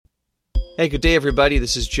Hey, good day, everybody.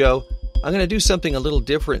 This is Joe. I'm going to do something a little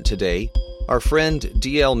different today. Our friend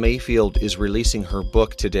D.L. Mayfield is releasing her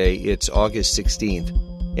book today. It's August 16th,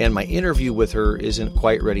 and my interview with her isn't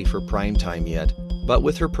quite ready for prime time yet. But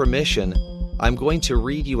with her permission, I'm going to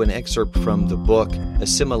read you an excerpt from the book,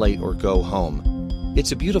 Assimilate or Go Home.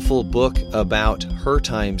 It's a beautiful book about her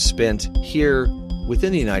time spent here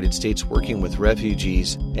within the United States working with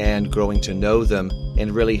refugees and growing to know them,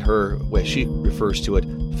 and really her, what she refers to it,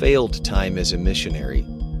 failed time as a missionary.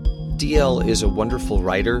 D.L. is a wonderful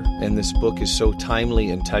writer, and this book is so timely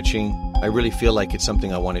and touching. I really feel like it's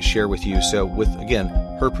something I want to share with you. So with, again,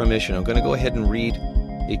 her permission, I'm going to go ahead and read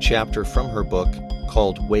a chapter from her book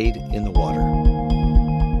called Wade in the Water.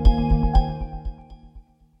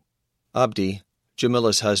 Abdi,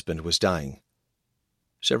 Jamila's husband, was dying.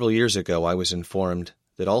 Several years ago, I was informed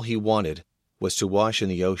that all he wanted was to wash in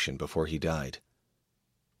the ocean before he died.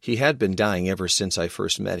 He had been dying ever since I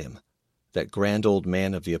first met him, that grand old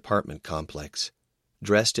man of the apartment complex,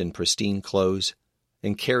 dressed in pristine clothes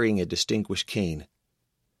and carrying a distinguished cane.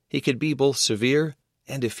 He could be both severe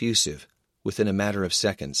and effusive within a matter of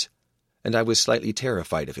seconds, and I was slightly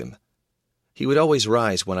terrified of him. He would always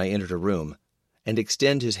rise when I entered a room and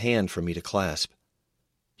extend his hand for me to clasp.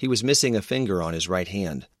 He was missing a finger on his right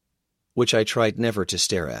hand, which I tried never to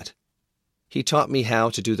stare at. He taught me how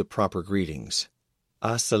to do the proper greetings.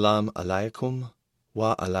 As-salam alaikum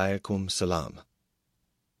wa alaikum salam.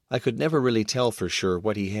 I could never really tell for sure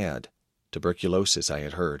what he had. Tuberculosis, I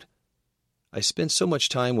had heard. I spent so much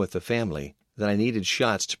time with the family that I needed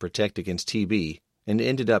shots to protect against TB and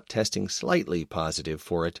ended up testing slightly positive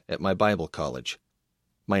for it at my Bible college.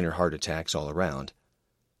 Minor heart attacks all around.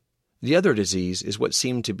 The other disease is what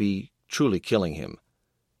seemed to be truly killing him.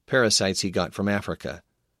 Parasites he got from Africa,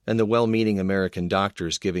 and the well-meaning American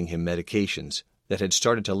doctors giving him medications that had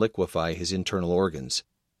started to liquefy his internal organs.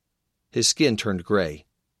 His skin turned gray.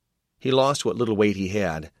 He lost what little weight he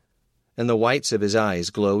had, and the whites of his eyes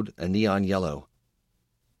glowed a neon yellow.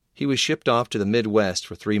 He was shipped off to the Midwest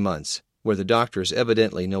for 3 months, where the doctors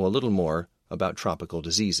evidently know a little more about tropical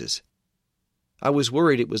diseases. I was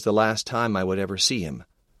worried it was the last time I would ever see him,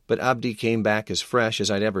 but Abdi came back as fresh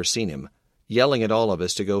as I'd ever seen him, yelling at all of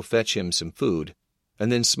us to go fetch him some food,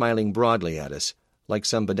 and then smiling broadly at us, like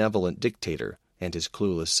some benevolent dictator and his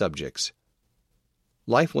clueless subjects.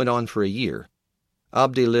 Life went on for a year.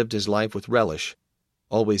 Abdi lived his life with relish,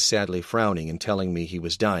 always sadly frowning and telling me he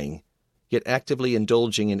was dying, yet actively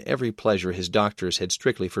indulging in every pleasure his doctors had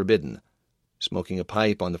strictly forbidden, smoking a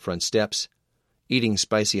pipe on the front steps, eating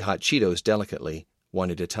spicy hot Cheetos delicately, one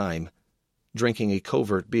at a time, drinking a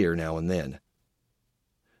covert beer now and then.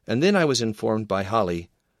 And then I was informed by Holly,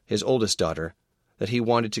 his oldest daughter, that he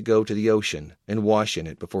wanted to go to the ocean and wash in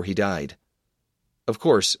it before he died. Of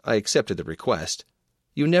course, I accepted the request.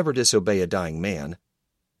 You never disobey a dying man.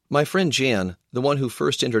 My friend Jan, the one who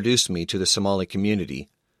first introduced me to the Somali community,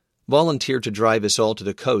 volunteered to drive us all to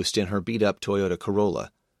the coast in her beat-up Toyota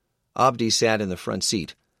Corolla. Abdi sat in the front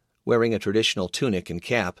seat, wearing a traditional tunic and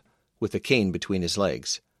cap with a cane between his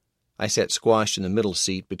legs. I sat squashed in the middle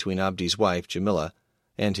seat between Abdi's wife, Jamila,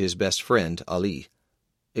 and his best friend, Ali.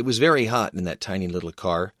 It was very hot in that tiny little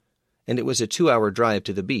car, and it was a 2-hour drive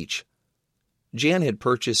to the beach. Jan had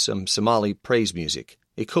purchased some Somali praise music,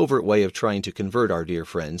 a covert way of trying to convert our dear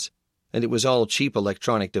friends, and it was all cheap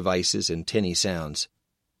electronic devices and tinny sounds.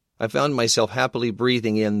 I found myself happily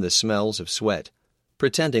breathing in the smells of sweat,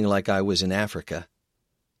 pretending like I was in Africa.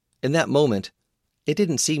 In that moment, it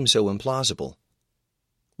didn't seem so implausible.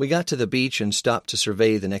 We got to the beach and stopped to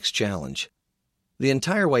survey the next challenge. The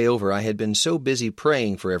entire way over, I had been so busy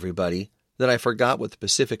praying for everybody that I forgot what the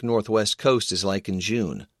Pacific Northwest coast is like in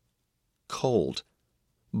June. Cold.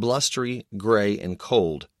 Blustery, gray, and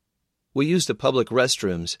cold. We used the public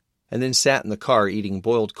restrooms and then sat in the car eating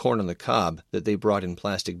boiled corn on the cob that they brought in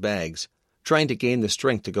plastic bags, trying to gain the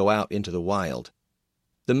strength to go out into the wild.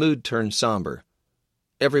 The mood turned somber.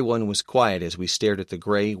 Everyone was quiet as we stared at the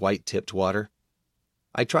gray, white-tipped water.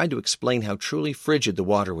 I tried to explain how truly frigid the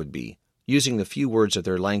water would be, using the few words of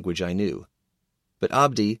their language I knew. But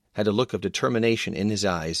Abdi had a look of determination in his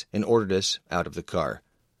eyes and ordered us out of the car.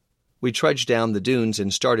 We trudged down the dunes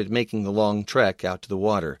and started making the long trek out to the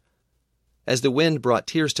water. As the wind brought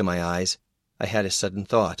tears to my eyes, I had a sudden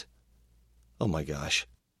thought. Oh my gosh.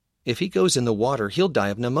 If he goes in the water, he'll die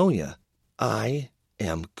of pneumonia. I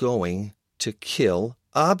am going to kill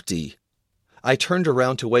Abdi. I turned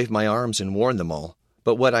around to wave my arms and warn them all,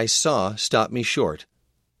 but what I saw stopped me short.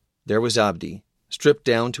 There was Abdi, stripped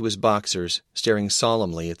down to his boxers, staring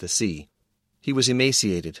solemnly at the sea. He was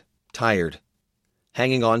emaciated, tired,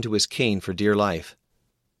 hanging on to his cane for dear life.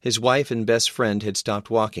 His wife and best friend had stopped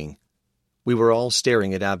walking. We were all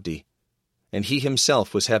staring at Abdi, and he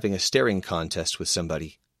himself was having a staring contest with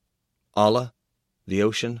somebody. Allah, the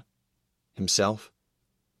ocean, himself.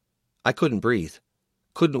 I couldn't breathe,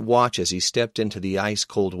 couldn't watch as he stepped into the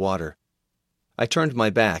ice-cold water. I turned my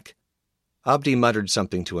back. Abdi muttered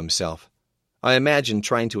something to himself. I imagined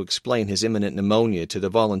trying to explain his imminent pneumonia to the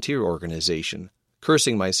volunteer organization,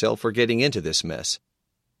 cursing myself for getting into this mess.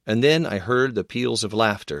 And then I heard the peals of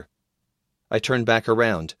laughter. I turned back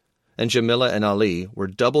around, and Jamila and Ali were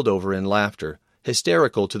doubled over in laughter,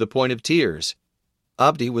 hysterical to the point of tears.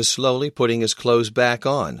 Abdi was slowly putting his clothes back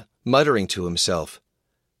on, muttering to himself.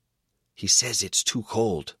 "He says it's too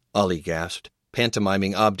cold," Ali gasped,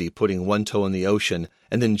 pantomiming Abdi putting one toe in the ocean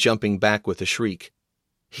and then jumping back with a shriek.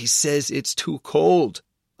 "He says it's too cold,"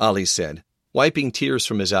 Ali said, wiping tears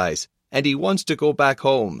from his eyes, "and he wants to go back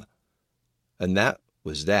home." And that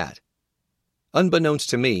was that. Unbeknownst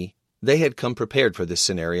to me, they had come prepared for this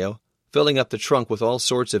scenario, filling up the trunk with all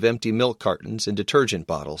sorts of empty milk cartons and detergent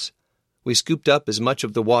bottles. We scooped up as much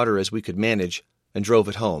of the water as we could manage and drove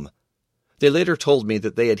it home. They later told me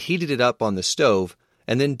that they had heated it up on the stove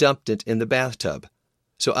and then dumped it in the bathtub.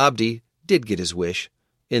 So Abdi did get his wish,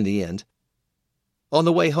 in the end. On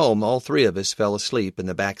the way home, all three of us fell asleep in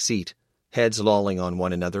the back seat, heads lolling on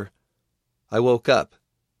one another. I woke up,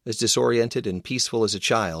 as disoriented and peaceful as a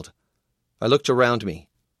child. I looked around me,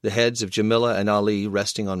 the heads of Jamila and Ali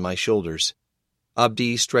resting on my shoulders.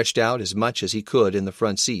 Abdi stretched out as much as he could in the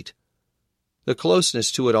front seat. The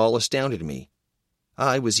closeness to it all astounded me.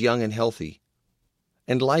 I was young and healthy,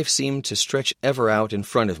 and life seemed to stretch ever out in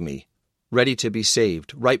front of me, ready to be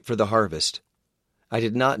saved, ripe for the harvest. I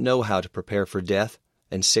did not know how to prepare for death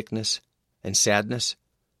and sickness and sadness,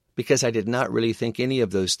 because I did not really think any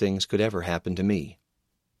of those things could ever happen to me.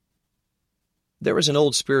 There is an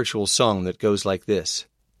old spiritual song that goes like this: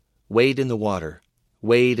 "Wade in the water,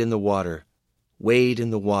 wade in the water, wade in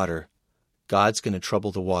the water. God's going to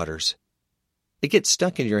trouble the waters." It gets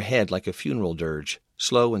stuck in your head like a funeral dirge,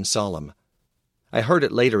 slow and solemn. I heard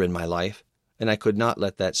it later in my life, and I could not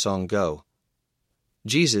let that song go.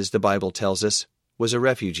 Jesus, the Bible tells us, was a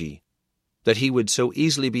refugee. That he would so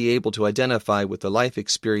easily be able to identify with the life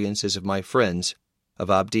experiences of my friends, of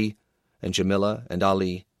Abdi and Jamila and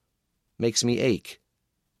Ali, makes me ache.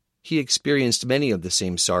 He experienced many of the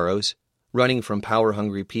same sorrows, running from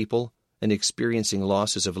power-hungry people and experiencing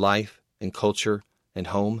losses of life and culture and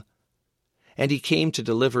home. And he came to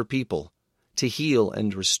deliver people, to heal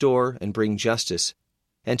and restore and bring justice,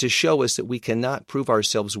 and to show us that we cannot prove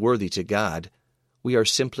ourselves worthy to God. We are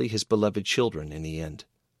simply his beloved children in the end.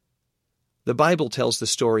 The Bible tells the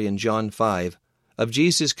story in John 5 of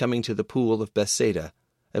Jesus coming to the pool of Bethsaida,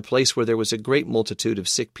 a place where there was a great multitude of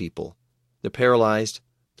sick people, the paralyzed,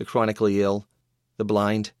 the chronically ill, the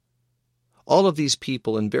blind. All of these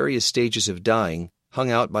people in various stages of dying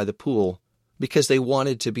hung out by the pool because they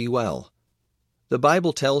wanted to be well. The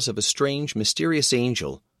Bible tells of a strange, mysterious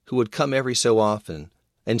angel who would come every so often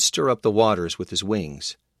and stir up the waters with his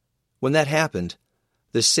wings. When that happened,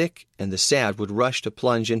 the sick and the sad would rush to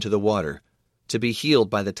plunge into the water, to be healed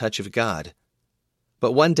by the touch of God.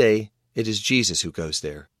 But one day, it is Jesus who goes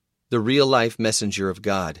there, the real-life messenger of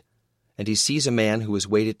God, and he sees a man who has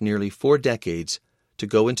waited nearly 4 decades to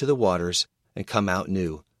go into the waters and come out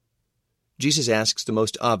new. Jesus asks the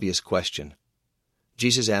most obvious question.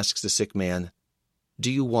 Jesus asks the sick man,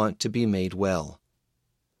 "Do you want to be made well?"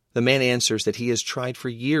 The man answers that he has tried for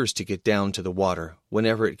years to get down to the water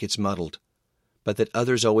whenever it gets muddled, but that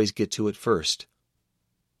others always get to it first.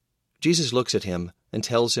 Jesus looks at him and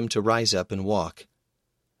tells him to rise up and walk.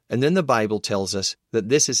 And then the Bible tells us that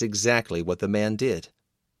this is exactly what the man did.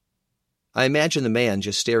 I imagine the man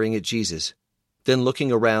just staring at Jesus, then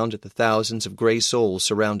looking around at the thousands of gray souls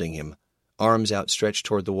surrounding him, arms outstretched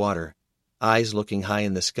toward the water, eyes looking high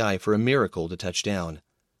in the sky for a miracle to touch down.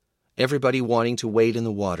 Everybody wanting to wade in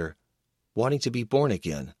the water, wanting to be born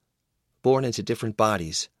again, born into different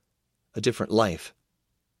bodies, a different life.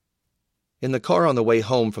 In the car on the way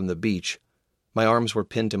home from the beach, my arms were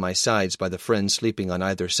pinned to my sides by the friends sleeping on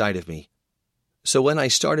either side of me. So when I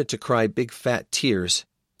started to cry big fat tears,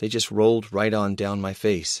 they just rolled right on down my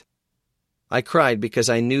face. I cried because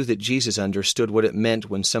I knew that Jesus understood what it meant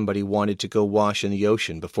when somebody wanted to go wash in the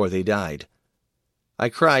ocean before they died. I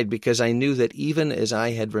cried because I knew that even as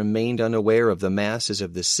I had remained unaware of the masses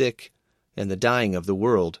of the sick and the dying of the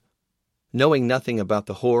world, knowing nothing about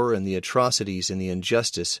the horror and the atrocities and the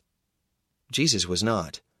injustice, Jesus was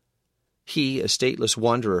not. He, a stateless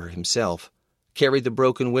wanderer himself, carried the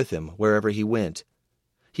broken with him wherever he went.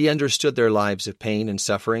 He understood their lives of pain and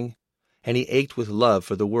suffering, and he ached with love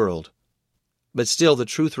for the world. But still the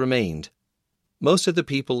truth remained. Most of the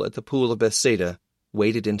people at the pool of Bethsaida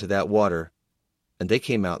waded into that water, and they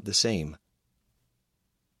came out the same.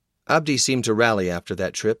 Abdi seemed to rally after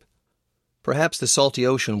that trip. Perhaps the salty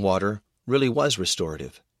ocean water really was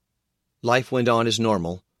restorative. Life went on as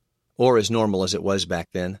normal, or as normal as it was back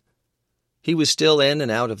then. He was still in and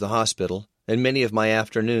out of the hospital, and many of my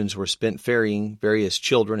afternoons were spent ferrying various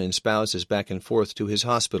children and spouses back and forth to his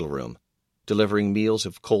hospital room, delivering meals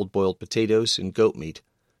of cold-boiled potatoes and goat meat,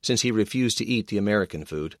 since he refused to eat the American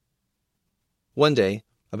food. One day,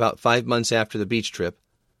 about 5 months after the beach trip,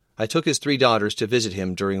 I took his 3 daughters to visit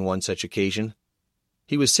him during one such occasion.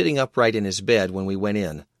 He was sitting upright in his bed when we went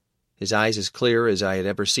in, his eyes as clear as I had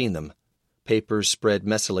ever seen them, papers spread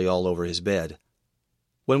messily all over his bed.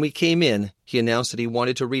 When we came in, he announced that he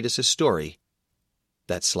wanted to read us a story.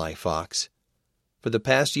 That sly fox. For the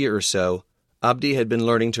past year or so, Abdi had been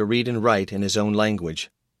learning to read and write in his own language.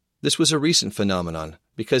 This was a recent phenomenon,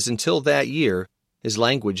 because until that year, his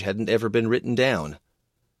language hadn't ever been written down.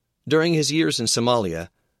 During his years in Somalia,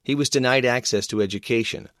 he was denied access to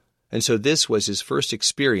education, and so this was his first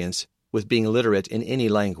experience with being literate in any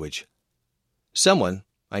language. Someone,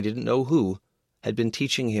 I didn't know who, had been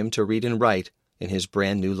teaching him to read and write in his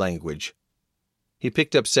brand-new language. He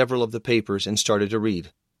picked up several of the papers and started to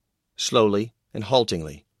read, slowly and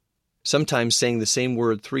haltingly, sometimes saying the same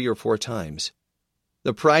word 3 or 4 times.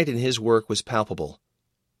 The pride in his work was palpable.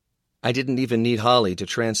 I didn't even need Holly to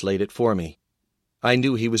translate it for me. I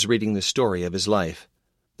knew he was reading the story of his life,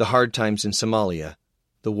 the hard times in Somalia,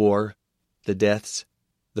 the war, the deaths,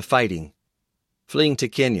 the fighting, fleeing to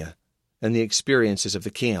Kenya, and the experiences of the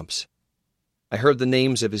camps. I heard the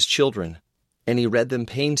names of his children, and he read them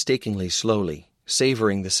painstakingly slowly,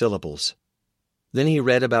 savoring the syllables. Then he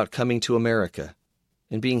read about coming to America,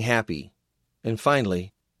 and being happy, and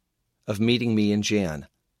finally, of meeting me and Jan.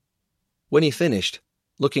 When he finished,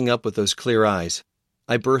 looking up with those clear eyes,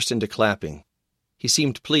 I burst into clapping. He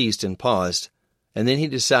seemed pleased and paused, and then he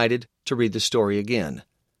decided to read the story again.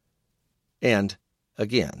 And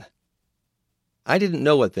again. I didn't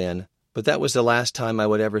know it then, but that was the last time I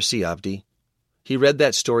would ever see Abdi. He read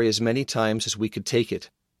that story as many times as we could take it,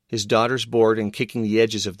 his daughters bored and kicking the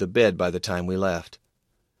edges of the bed by the time we left.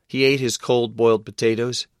 He ate his cold-boiled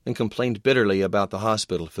potatoes and complained bitterly about the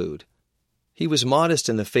hospital food. He was modest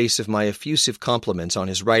in the face of my effusive compliments on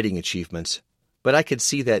his writing achievements, but I could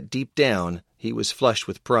see that deep down he was flushed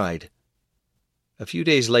with pride. A few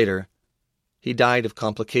days later, he died of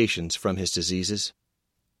complications from his diseases.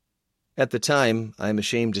 At the time, I am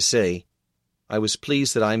ashamed to say, I was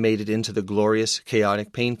pleased that I made it into the glorious,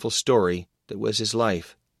 chaotic, painful story that was his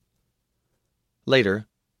life. Later,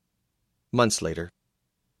 months later,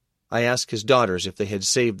 I asked his daughters if they had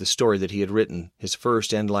saved the story that he had written, his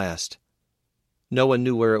first and last. No one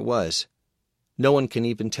knew where it was. No one can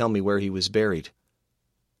even tell me where he was buried.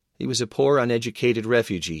 He was a poor, uneducated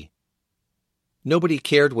refugee. Nobody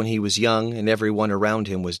cared when he was young and everyone around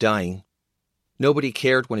him was dying. Nobody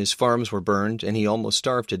cared when his farms were burned and he almost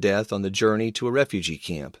starved to death on the journey to a refugee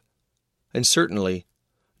camp. And certainly,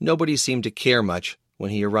 nobody seemed to care much when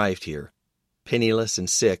he arrived here, penniless and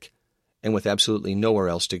sick, and with absolutely nowhere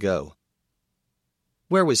else to go.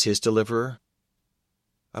 Where was his deliverer?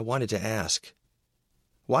 I wanted to ask.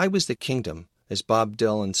 Why was the kingdom, as Bob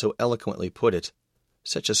Dylan so eloquently put it,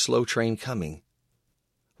 such a slow train coming?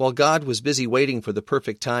 While God was busy waiting for the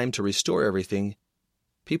perfect time to restore everything,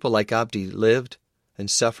 people like Abdi lived and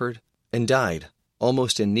suffered and died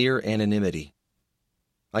almost in near anonymity.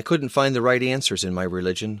 I couldn't find the right answers in my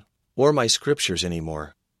religion or my scriptures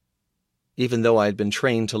anymore, even though I had been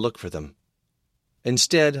trained to look for them.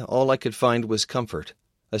 Instead, all I could find was comfort,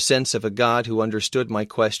 a sense of a God who understood my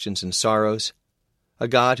questions and sorrows, a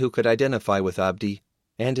God who could identify with Abdi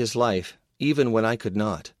and his life even when I could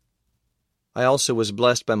not. I also was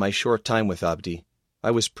blessed by my short time with Abdi. I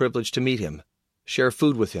was privileged to meet him, share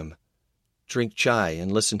food with him, drink chai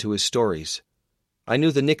and listen to his stories. I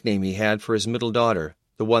knew the nickname he had for his middle daughter,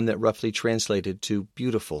 the one that roughly translated to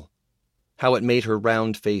beautiful, how it made her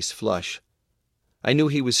round face flush. I knew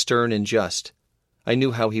he was stern and just. I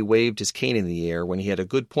knew how he waved his cane in the air when he had a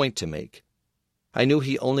good point to make. I knew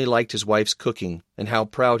he only liked his wife's cooking and how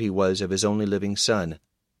proud he was of his only living son.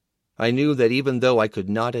 I knew that even though I could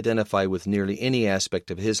not identify with nearly any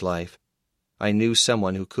aspect of his life, I knew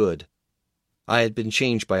someone who could. I had been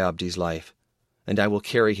changed by Abdi's life, and I will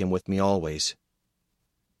carry him with me always.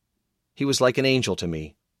 He was like an angel to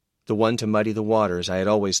me, the one to muddy the waters I had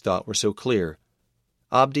always thought were so clear.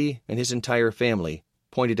 Abdi and his entire family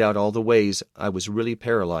pointed out all the ways I was really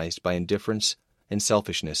paralyzed by indifference and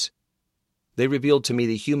selfishness. They revealed to me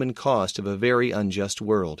the human cost of a very unjust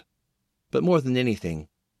world. But more than anything,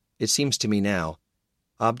 It seems to me now,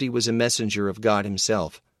 Abdi was a messenger of God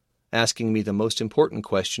himself, asking me the most important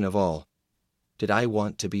question of all. Did I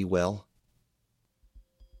want to be well?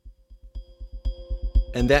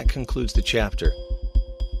 And that concludes the chapter.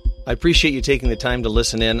 I appreciate you taking the time to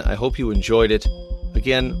listen in. I hope you enjoyed it.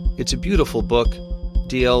 Again, it's a beautiful book.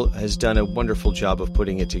 DL has done a wonderful job of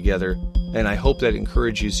putting it together, and I hope that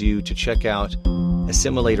encourages you to check out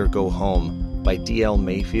Assimilate or Go Home by D.L.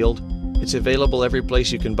 Mayfield. It's available every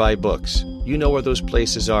place you can buy books. You know where those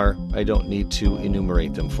places are. I don't need to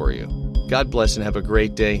enumerate them for you. God bless and have a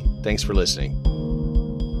great day. Thanks for listening.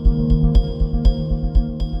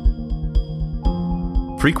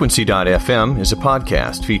 Frequency.fm is a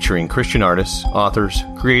podcast featuring Christian artists, authors,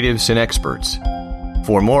 creatives, and experts.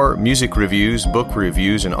 For more music reviews, book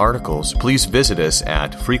reviews, and articles, please visit us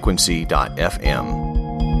at frequency.fm.